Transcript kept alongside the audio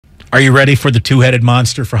Are you ready for the two-headed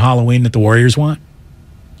monster for Halloween that the Warriors want?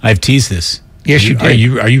 I've teased this. Yes, you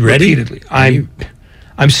did. Are you ready? Repeatedly.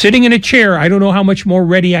 I'm sitting in a chair. I don't know how much more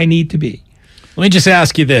ready I need to be. Let me just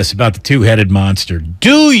ask you this about the two-headed monster.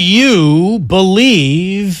 Do you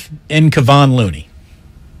believe in Kevon Looney?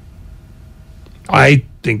 I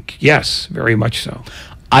think, yes, very much so.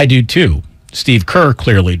 I do too. Steve Kerr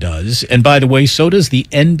clearly does. And by the way, so does the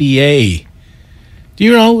NBA. Do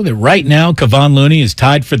you know that right now Kevon Looney is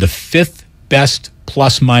tied for the 5th best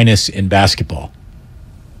plus-minus in basketball?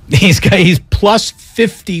 He's plus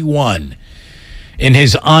 51 in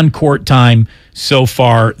his on-court time so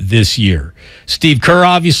far this year. Steve Kerr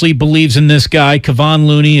obviously believes in this guy. Kevon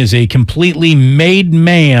Looney is a completely made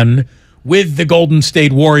man with the Golden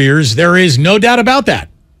State Warriors. There is no doubt about that.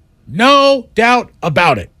 No doubt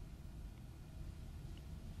about it.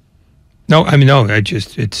 No,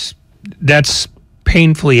 that's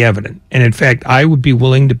painfully evident. And in fact, I would be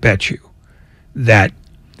willing to bet you that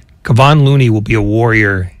Kevon Looney will be a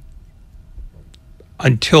Warrior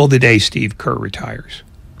until the day Steve Kerr retires.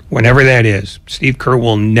 Whenever that is, Steve Kerr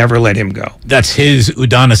will never let him go. That's his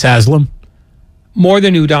Udonis Haslem? More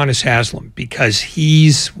than Udonis Haslem, because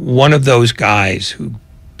he's one of those guys who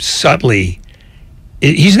subtly,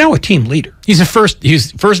 he's now a team leader. He's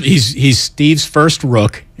Steve's first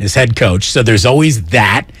rook as head coach, so there's always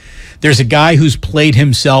that. There's a guy who's played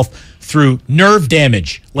himself through nerve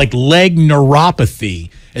damage, like leg neuropathy.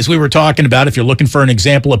 As we were talking about, if you're looking for an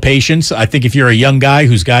example of patience, I think if you're a young guy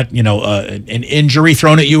who's got, an injury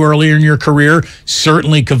thrown at you earlier in your career,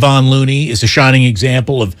 certainly Kevon Looney is a shining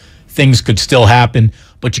example of things could still happen,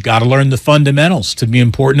 but you got to learn the fundamentals to be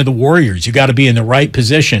important to the Warriors. You got to be in the right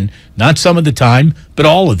position, not some of the time, but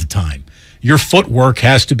all of the time. Your footwork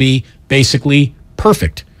has to be basically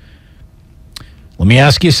perfect. Let me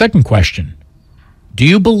ask you a second question. Do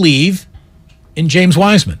you believe in James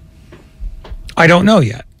Wiseman? I don't know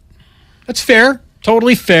yet. That's fair.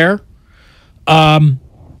 Totally fair. I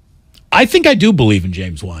think I do believe in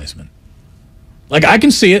James Wiseman. Like, I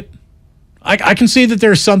can see it. I can see that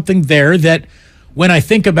there's something there that when I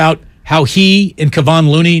think about how he and Kevon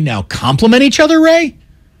Looney now complement each other, Ray,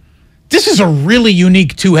 this is a really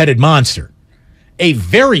unique two-headed monster. A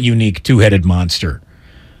very unique two-headed monster.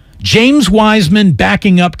 James Wiseman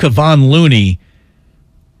backing up Kevon Looney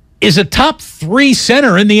is a top 3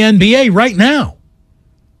 center in the NBA right now.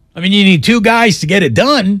 I mean, you need 2 guys to get it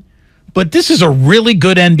done, but this is a really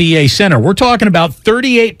good NBA center. We're talking about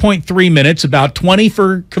 38.3 minutes, about 20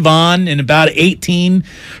 for Kevon and about 18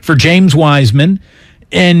 for James Wiseman.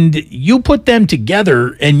 And you put them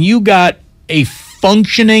together and you got a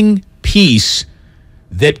functioning piece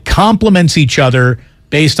that complements each other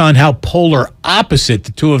based on how polar opposite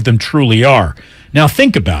the two of them truly are. Now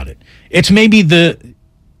think about it. It's maybe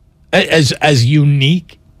as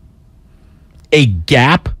unique a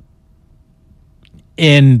gap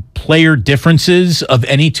in player differences of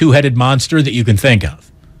any two-headed monster that you can think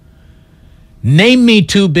of. Name me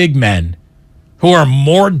 2 big men who are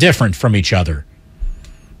more different from each other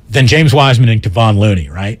than James Wiseman and Kevon Looney,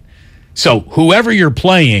 right? So whoever you're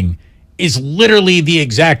playing is literally the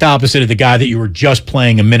exact opposite of the guy that you were just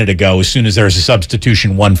playing a minute ago as soon as there's a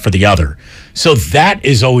substitution one for the other. So that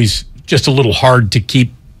is always just a little hard to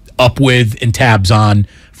keep up with and tabs on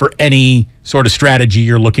for any sort of strategy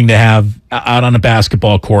you're looking to have out on a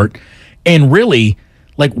basketball court. And really,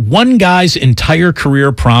 like, one guy's entire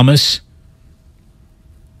career promise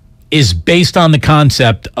is based on the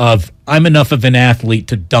concept of, I'm enough of an athlete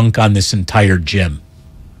to dunk on this entire gym.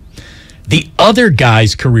 The other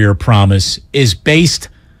guy's career promise is based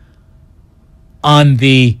on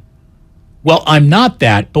the, well, I'm not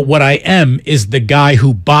that, but what I am is the guy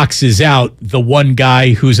who boxes out the one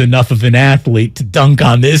guy who's enough of an athlete to dunk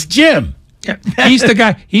on this gym. Yeah, he's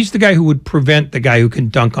the guy who would prevent the guy who can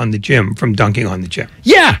dunk on the gym from dunking on the gym.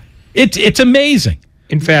 Yeah, it's amazing.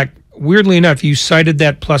 In fact, weirdly enough, you cited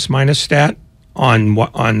that plus-minus stat on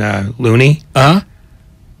Looney.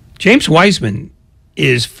 James Wiseman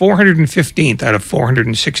is 415th out of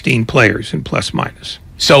 416 players in plus-minus.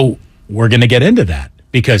 So we're going to get into that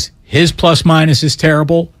because his plus-minus is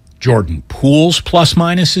terrible. Jordan Poole's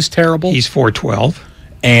plus-minus is terrible. He's 412.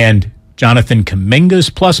 And Jonathan Kuminga's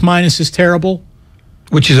plus-minus is terrible.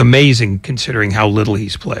 Which is amazing considering how little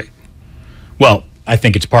he's played. Well, I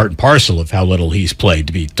think it's part and parcel of how little he's played,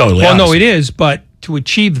 to be totally honest. Well, no, it is, but to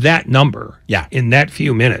achieve that number in that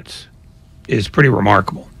few minutes is pretty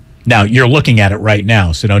remarkable. Now, you're looking at it right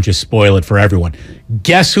now, so don't just spoil it for everyone.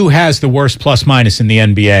 Guess who has the worst plus-minus in the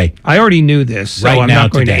NBA? I already knew this, so I'm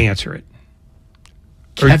not going to answer it.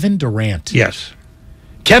 Kevin Durant. Yes.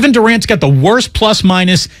 Kevin Durant's got the worst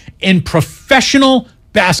plus-minus in professional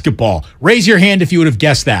basketball. Raise your hand if you would have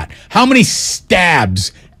guessed that. How many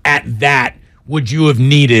stabs at that would you have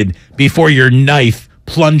needed before your knife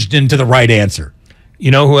plunged into the right answer?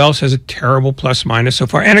 You know who else has a terrible plus minus so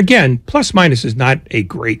far? And again, plus minus is not a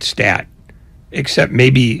great stat, except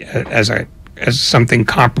maybe as something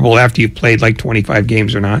comparable after you've played like 25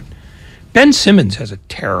 games or not. Ben Simmons has a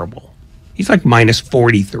terrible. He's like minus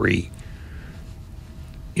 43.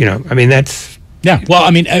 You know, I mean, that's... Yeah, well, I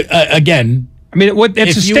mean, again... I mean,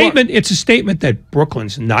 it's a statement that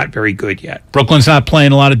Brooklyn's not very good yet. Brooklyn's not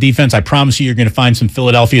playing a lot of defense. I promise you're going to find some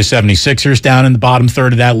Philadelphia 76ers down in the bottom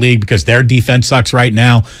third of that league because their defense sucks right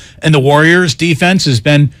now. And the Warriors' defense has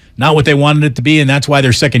been not what they wanted it to be, and that's why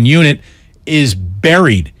their second unit is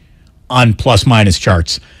buried on plus-minus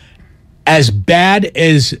charts. As bad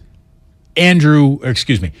as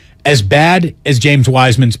as bad as James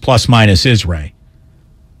Wiseman's plus-minus is, Ray,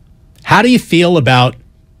 how do you feel about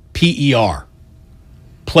PER?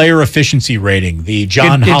 Player efficiency rating, the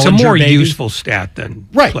John Hollinger. It's a more baby. Useful stat than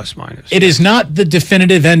plus minus. It is not the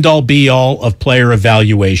definitive end-all be-all of player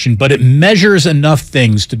evaluation, but it measures enough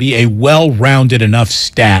things to be a well-rounded enough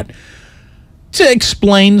stat to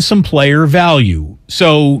explain some player value.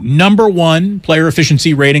 So number one player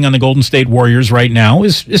efficiency rating on the Golden State Warriors right now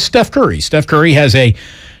is Steph Curry. Steph Curry has a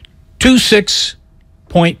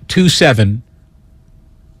 26.27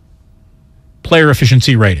 player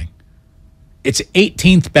efficiency rating. It's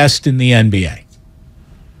 18th best in the NBA.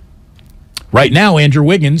 Right now, Andrew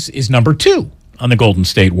Wiggins is number 2 on the Golden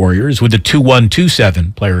State Warriors with a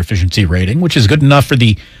 21.27 player efficiency rating, which is good enough for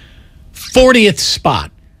the 40th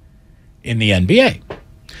spot in the NBA.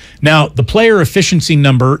 Now, the player efficiency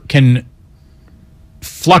number can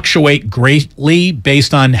fluctuate greatly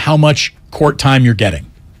based on how much court time you're getting.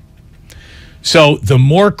 So the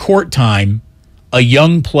more court time a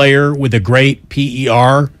young player with a great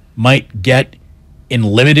PER might get in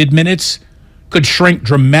limited minutes could shrink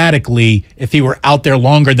dramatically if he were out there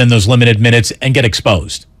longer than those limited minutes and get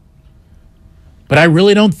exposed. But I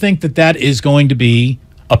really don't think that that is going to be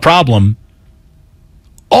a problem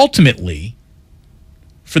ultimately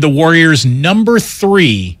for the Warriors' number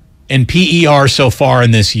 3 in PER so far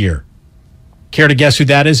in this year. Care to guess who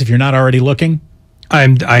that is if you're not already looking? I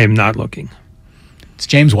am not looking. It's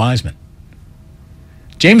James Wiseman.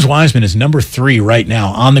 James Wiseman is number 3 right now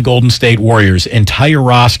on the Golden State Warriors' entire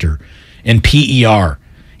roster in PER.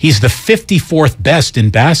 He's the 54th best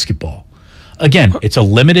in basketball. Again, it's a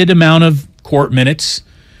limited amount of court minutes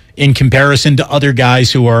in comparison to other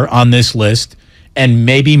guys who are on this list, and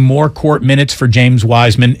maybe more court minutes for James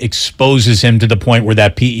Wiseman exposes him to the point where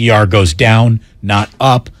that PER goes down, not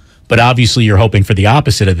up. But obviously you're hoping for the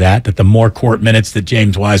opposite of that the more court minutes that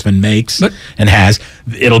James Wiseman makes and has,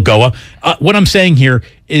 it'll go up. What I'm saying here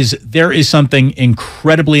is there is something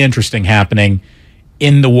incredibly interesting happening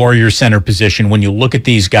in the Warriors center position when you look at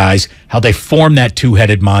these guys, how they form that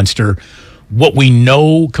two-headed monster, what we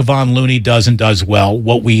know Kevon Looney does and does well,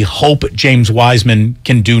 what we hope James Wiseman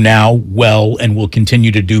can do now well and will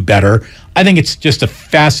continue to do better. I think it's just a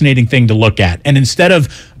fascinating thing to look at. And instead of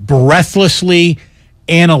breathlessly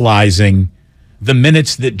analyzing the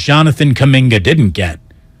minutes that Jonathan Kuminga didn't get,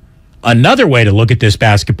 another way to look at this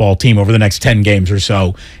basketball team over the next 10 games or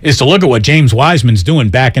so is to look at what James Wiseman's doing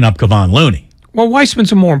backing up Kevon Looney. Well,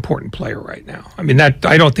 Wiseman's a more important player right now. I mean, that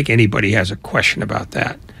I don't think anybody has a question about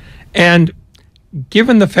that. And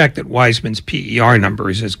given the fact that Wiseman's PER number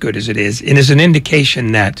is as good as it is an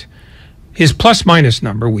indication that his plus-minus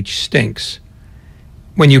number, which stinks,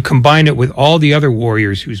 when you combine it with all the other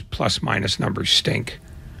Warriors whose plus-minus numbers stink,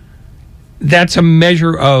 that's a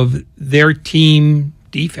measure of their team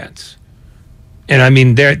defense. And I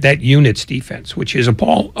mean, that unit's defense, which is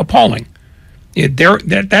appalling.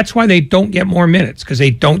 That's why they don't get more minutes, because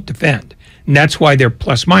they don't defend. And that's why their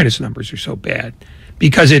plus-minus numbers are so bad,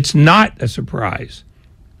 because it's not a surprise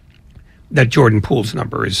that Jordan Poole's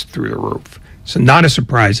number is through the roof. It's not a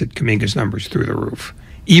surprise that Kuminga's number is through the roof,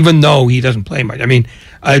 even though he doesn't play much. I mean,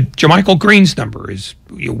 JaMychal Green's number is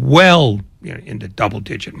well into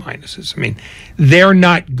double-digit minuses. I mean, they're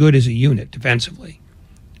not good as a unit defensively.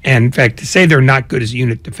 And, in fact, to say they're not good as a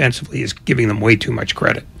unit defensively is giving them way too much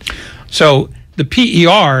credit. So the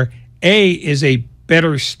PER, A, is a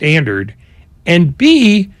better standard, and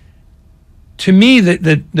B, to me,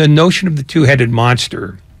 the notion of the two-headed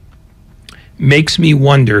monster makes me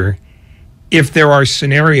wonder if there are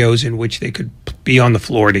scenarios in which they could be on the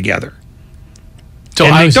floor together.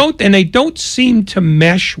 So they don't seem to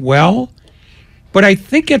mesh well, but I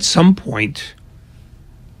think at some point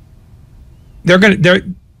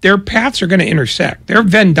their paths are going to intersect. Their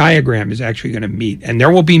Venn diagram is actually going to meet, and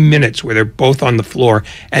there will be minutes where they're both on the floor,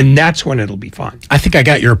 and that's when it'll be fun. I think I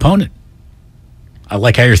got your opponent. I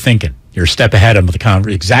like how you're thinking. You're a step ahead of the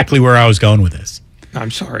conversation. Exactly where I was going with this.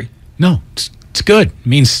 I'm sorry. No, it's good. It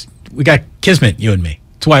means we got kismet, you and me.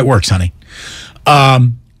 That's why it works, honey.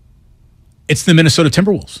 It's the Minnesota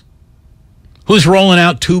Timberwolves. Who's rolling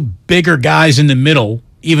out two bigger guys in the middle,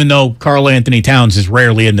 even though Karl Anthony Towns is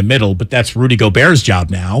rarely in the middle, but that's Rudy Gobert's job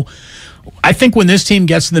now. I think when this team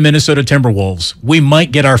gets to the Minnesota Timberwolves, we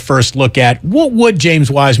might get our first look at what would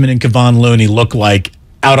James Wiseman and Kevon Looney look like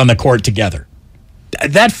out on the court together.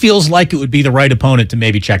 That feels like it would be the right opponent to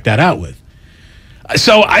maybe check that out with.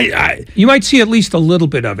 So you might see at least a little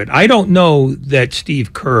bit of it. I don't know that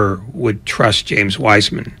Steve Kerr would trust James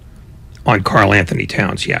Wiseman on Karl Anthony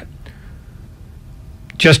Towns yet,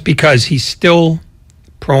 just because he's still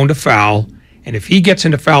prone to foul, and if he gets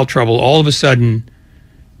into foul trouble, all of a sudden,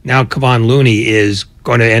 now Kevon Looney is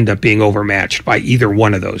going to end up being overmatched by either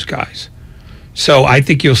one of those guys. So I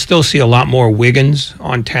think you'll still see a lot more Wiggins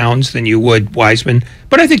on Towns than you would Wiseman,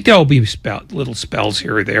 but I think there'll be little spells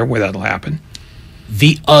here or there where that'll happen.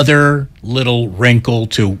 The other little wrinkle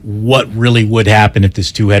to what really would happen if this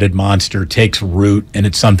two-headed monster takes root, and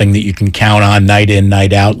it's something that you can count on night in,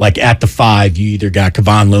 night out, like at the 5, you either got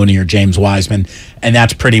Kevon Looney or James Wiseman, and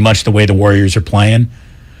that's pretty much the way the Warriors are playing.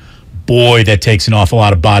 Boy, that takes an awful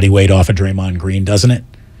lot of body weight off of Draymond Green, doesn't it?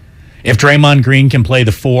 If Draymond Green can play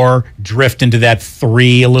the 4, drift into that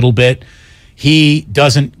 3 a little bit, he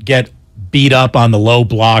doesn't get beat up on the low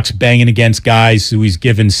blocks, banging against guys who he's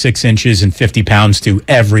given 6 inches and 50 pounds to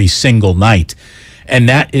every single night. And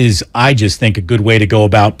that is, I just think, a good way to go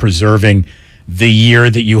about preserving the year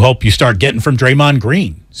that you hope you start getting from Draymond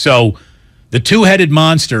Green. So the two-headed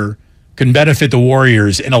monster can benefit the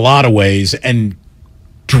Warriors in a lot of ways, and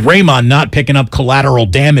Draymond not picking up collateral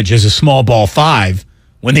damage as a small ball 5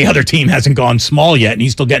 when the other team hasn't gone small yet and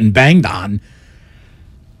he's still getting banged on.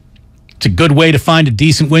 It's a good way to find a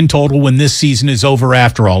decent win total when this season is over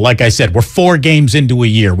after all. Like I said, we're 4 games into a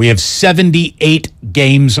year. We have 78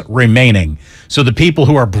 games remaining. So the people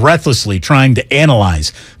who are breathlessly trying to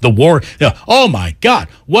analyze the war, oh my God,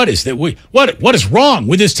 what is that? What is wrong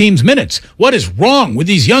with this team's minutes? What is wrong with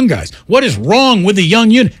these young guys? What is wrong with the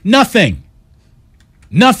young unit? Nothing.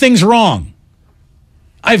 Nothing's wrong.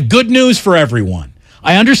 I have good news for everyone.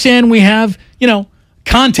 I understand we have,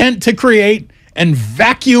 content to create and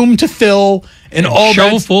vacuum to fill and all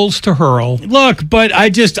that. Shovelfuls to hurl. Look, but I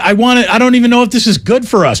don't even know if this is good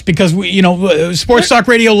for us because Sports Talk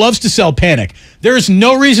Radio loves to sell panic. There's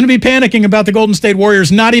no reason to be panicking about the Golden State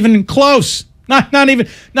Warriors, not even close. Not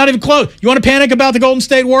even close. You want to panic about the Golden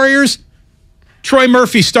State Warriors? Troy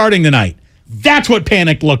Murphy starting tonight. That's what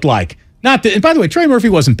panic looked like. And by the way, Troy Murphy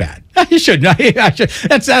wasn't bad. You should.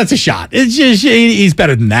 That's a shot. It's just, he's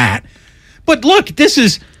better than that. But look, this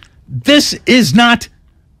is not.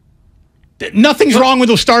 Nothing's wrong with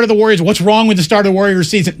the start of the Warriors. What's wrong with the start of the Warriors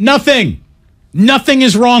season? Nothing. Nothing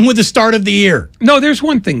is wrong with the start of the year. No, there's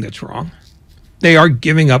one thing that's wrong. They are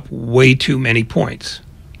giving up way too many points.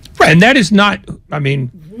 Right. And that is not,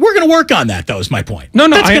 we're going to work on that, though, is my point. No,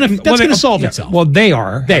 that's going to solve itself. Well, they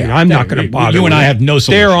are. I'm not going to bother. You and I have no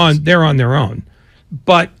solutions. They're on their own.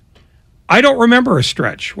 But I don't remember a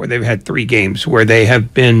stretch where they've had 3 games where they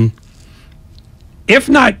have been, if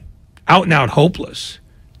not out and out hopeless,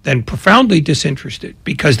 then profoundly disinterested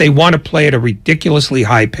because they want to play at a ridiculously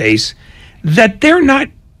high pace that they're not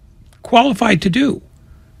qualified to do.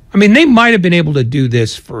 They might have been able to do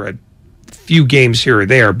this for a few games here or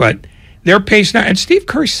there, but their pace now, and Steve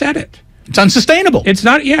Kerr said it. It's unsustainable. It's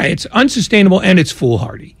not, it's unsustainable and it's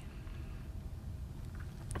foolhardy.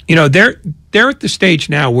 They're at the stage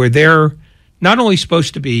now where they're not only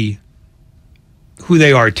supposed to be who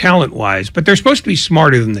they are talent-wise, but they're supposed to be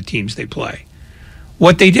smarter than the teams they play.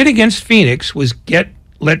 What they did against Phoenix was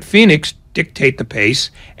let Phoenix dictate the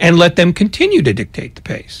pace and let them continue to dictate the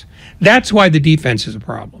pace. That's why the defense is a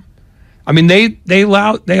problem. They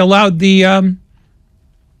allowed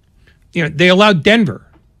Denver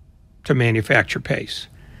to manufacture pace.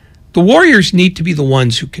 The Warriors need to be the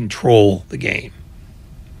ones who control the game.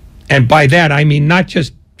 And by that, I mean not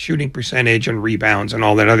just shooting percentage and rebounds and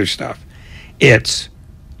all that other stuff. It's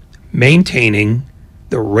maintaining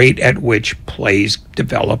the rate at which plays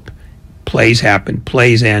develop, plays happen,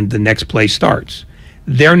 plays end, the next play starts.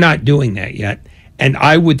 They're not doing that yet. And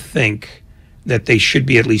I would think that they should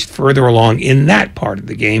be at least further along in that part of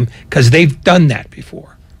the game because they've done that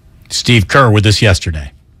before. Steve Kerr with us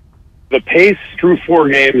yesterday. The pace through 4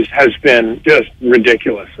 games has been just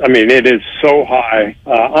ridiculous. It is so high,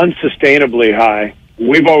 unsustainably high.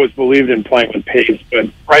 we've always believed in playing with pace, but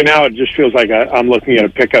right now it just feels like I'm looking at a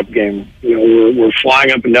pickup game. You know, we're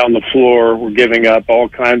flying up and down the floor. We're giving up all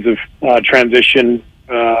kinds of transition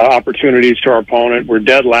opportunities to our opponent. We're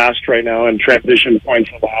dead last right now in transition points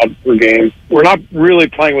allowed per game. We're not really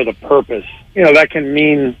playing with a purpose. You know, that can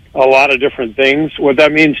mean a lot of different things. What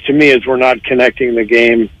that means to me is we're not connecting the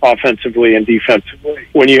game offensively and defensively.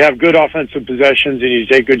 When you have good offensive possessions and you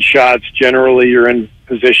take good shots, generally you're in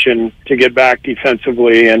position to get back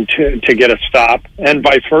defensively and to get a stop, and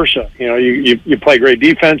vice versa. You know, you play great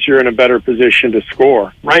defense, you're in a better position to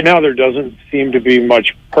score. Right now there doesn't seem to be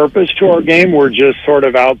much purpose to our game. We're just sort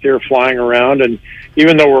of out there flying around, and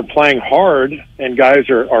even though we're playing hard and guys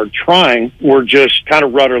are trying, we're just kind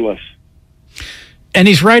of rudderless. And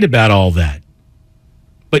he's right about all that.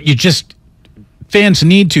 But fans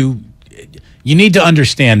need to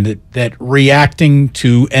understand that reacting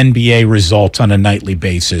to NBA results on a nightly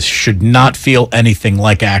basis should not feel anything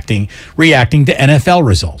like reacting to NFL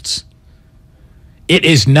results. It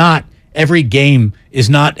is not, every game is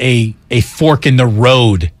not a fork in the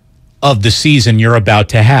road of the season you're about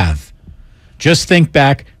to have. Just think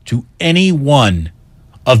back to any one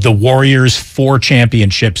of the Warriors' 4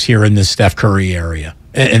 championships here in the Steph Curry area,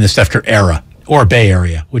 in the Steph Curry era, or Bay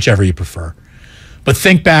Area, whichever you prefer. But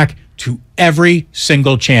think back to every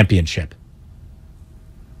single championship.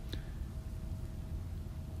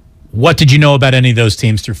 What did you know about any of those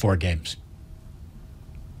teams through 4 games?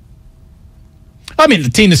 I mean, the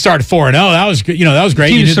team that started 4-0, that was good. You know, that was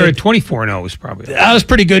great. The team that started 24-0 was probably that was a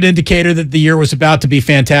pretty good indicator that the year was about to be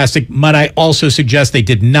fantastic. Might I also suggest they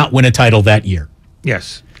did not win a title that year?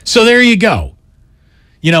 Yes. So there you go.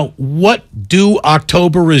 You know, what do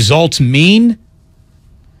October results mean?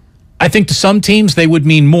 I think to some teams they would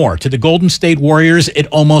mean more. To the Golden State Warriors, it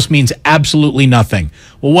almost means absolutely nothing.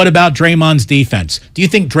 Well, what about Draymond's defense? Do you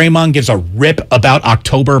think Draymond gives a rip about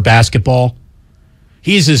October basketball?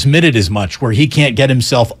 He's admitted as much, where he can't get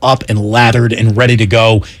himself up and lathered and ready to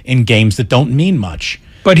go in games that don't mean much.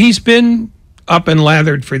 But he's been up and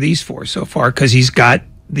lathered for these 4 so far because he's got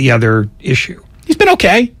the other issue. He's been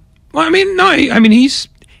okay. Well, I mean, no, I mean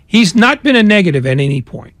he's not been a negative at any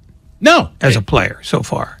point. No, as a player so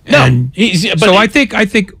far. No, and so I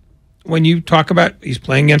think when you talk about he's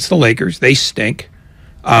playing against the Lakers, they stink.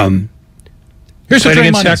 Here's what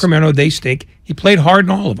against Sacramento, they stink. He played hard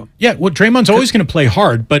in all of them. Yeah, well, Draymond's always going to play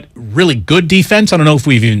hard, but really good defense. I don't know if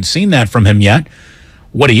we've even seen that from him yet.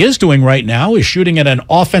 What he is doing right now is shooting at an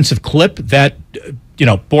offensive clip that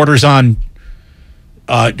borders on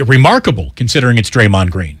remarkable, considering it's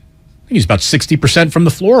Draymond Green. He's about 60% from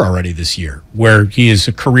the floor already this year, where he is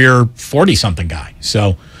a career 40-something guy.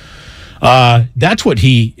 So that's what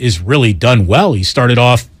he is really done well. He started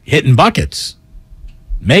off hitting buckets,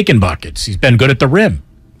 making buckets. He's been good at the rim.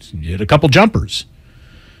 He hit a couple jumpers.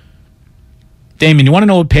 Damon, you want to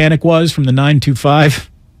know what panic was from the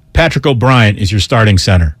 925? Patrick O'Brien is your starting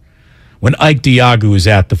center when Ike Diagu is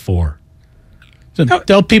at the 4. So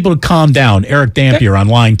tell people to calm down. Eric Dampier on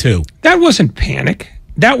line 2. That wasn't panic.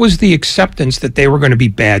 That was the acceptance that they were going to be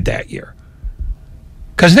bad that year.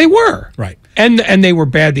 Because they were. Right. And they were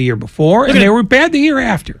bad the year before, and they were bad the year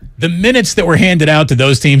after. The minutes that were handed out to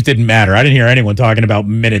those teams didn't matter. I didn't hear anyone talking about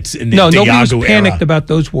minutes in the Diagu era. No, nobody was panicked about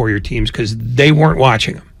those Warrior teams because they weren't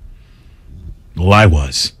watching them. Well, I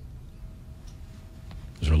was.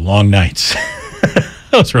 Those were long nights.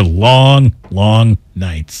 Those were long, long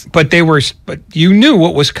nights. But you knew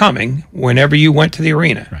what was coming whenever you went to the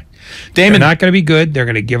arena. Right. Damon, they're not going to be good. They're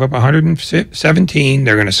going to give up 117.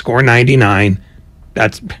 They're going to score 99.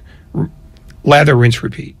 That's lather, rinse,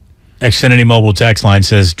 repeat. Xfinity Mobile text line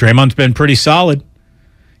says, Draymond's been pretty solid.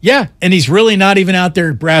 Yeah, and he's really not even out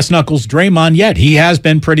there brass knuckles Draymond yet. He has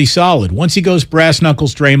been pretty solid. Once he goes brass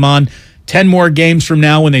knuckles Draymond, 10 more games from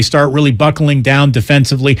now when they start really buckling down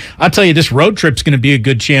defensively, I'll tell you, this road trip's going to be a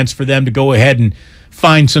good chance for them to go ahead and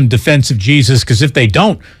find some defensive Jesus, because if they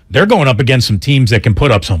don't, they're going up against some teams that can put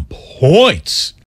up some points.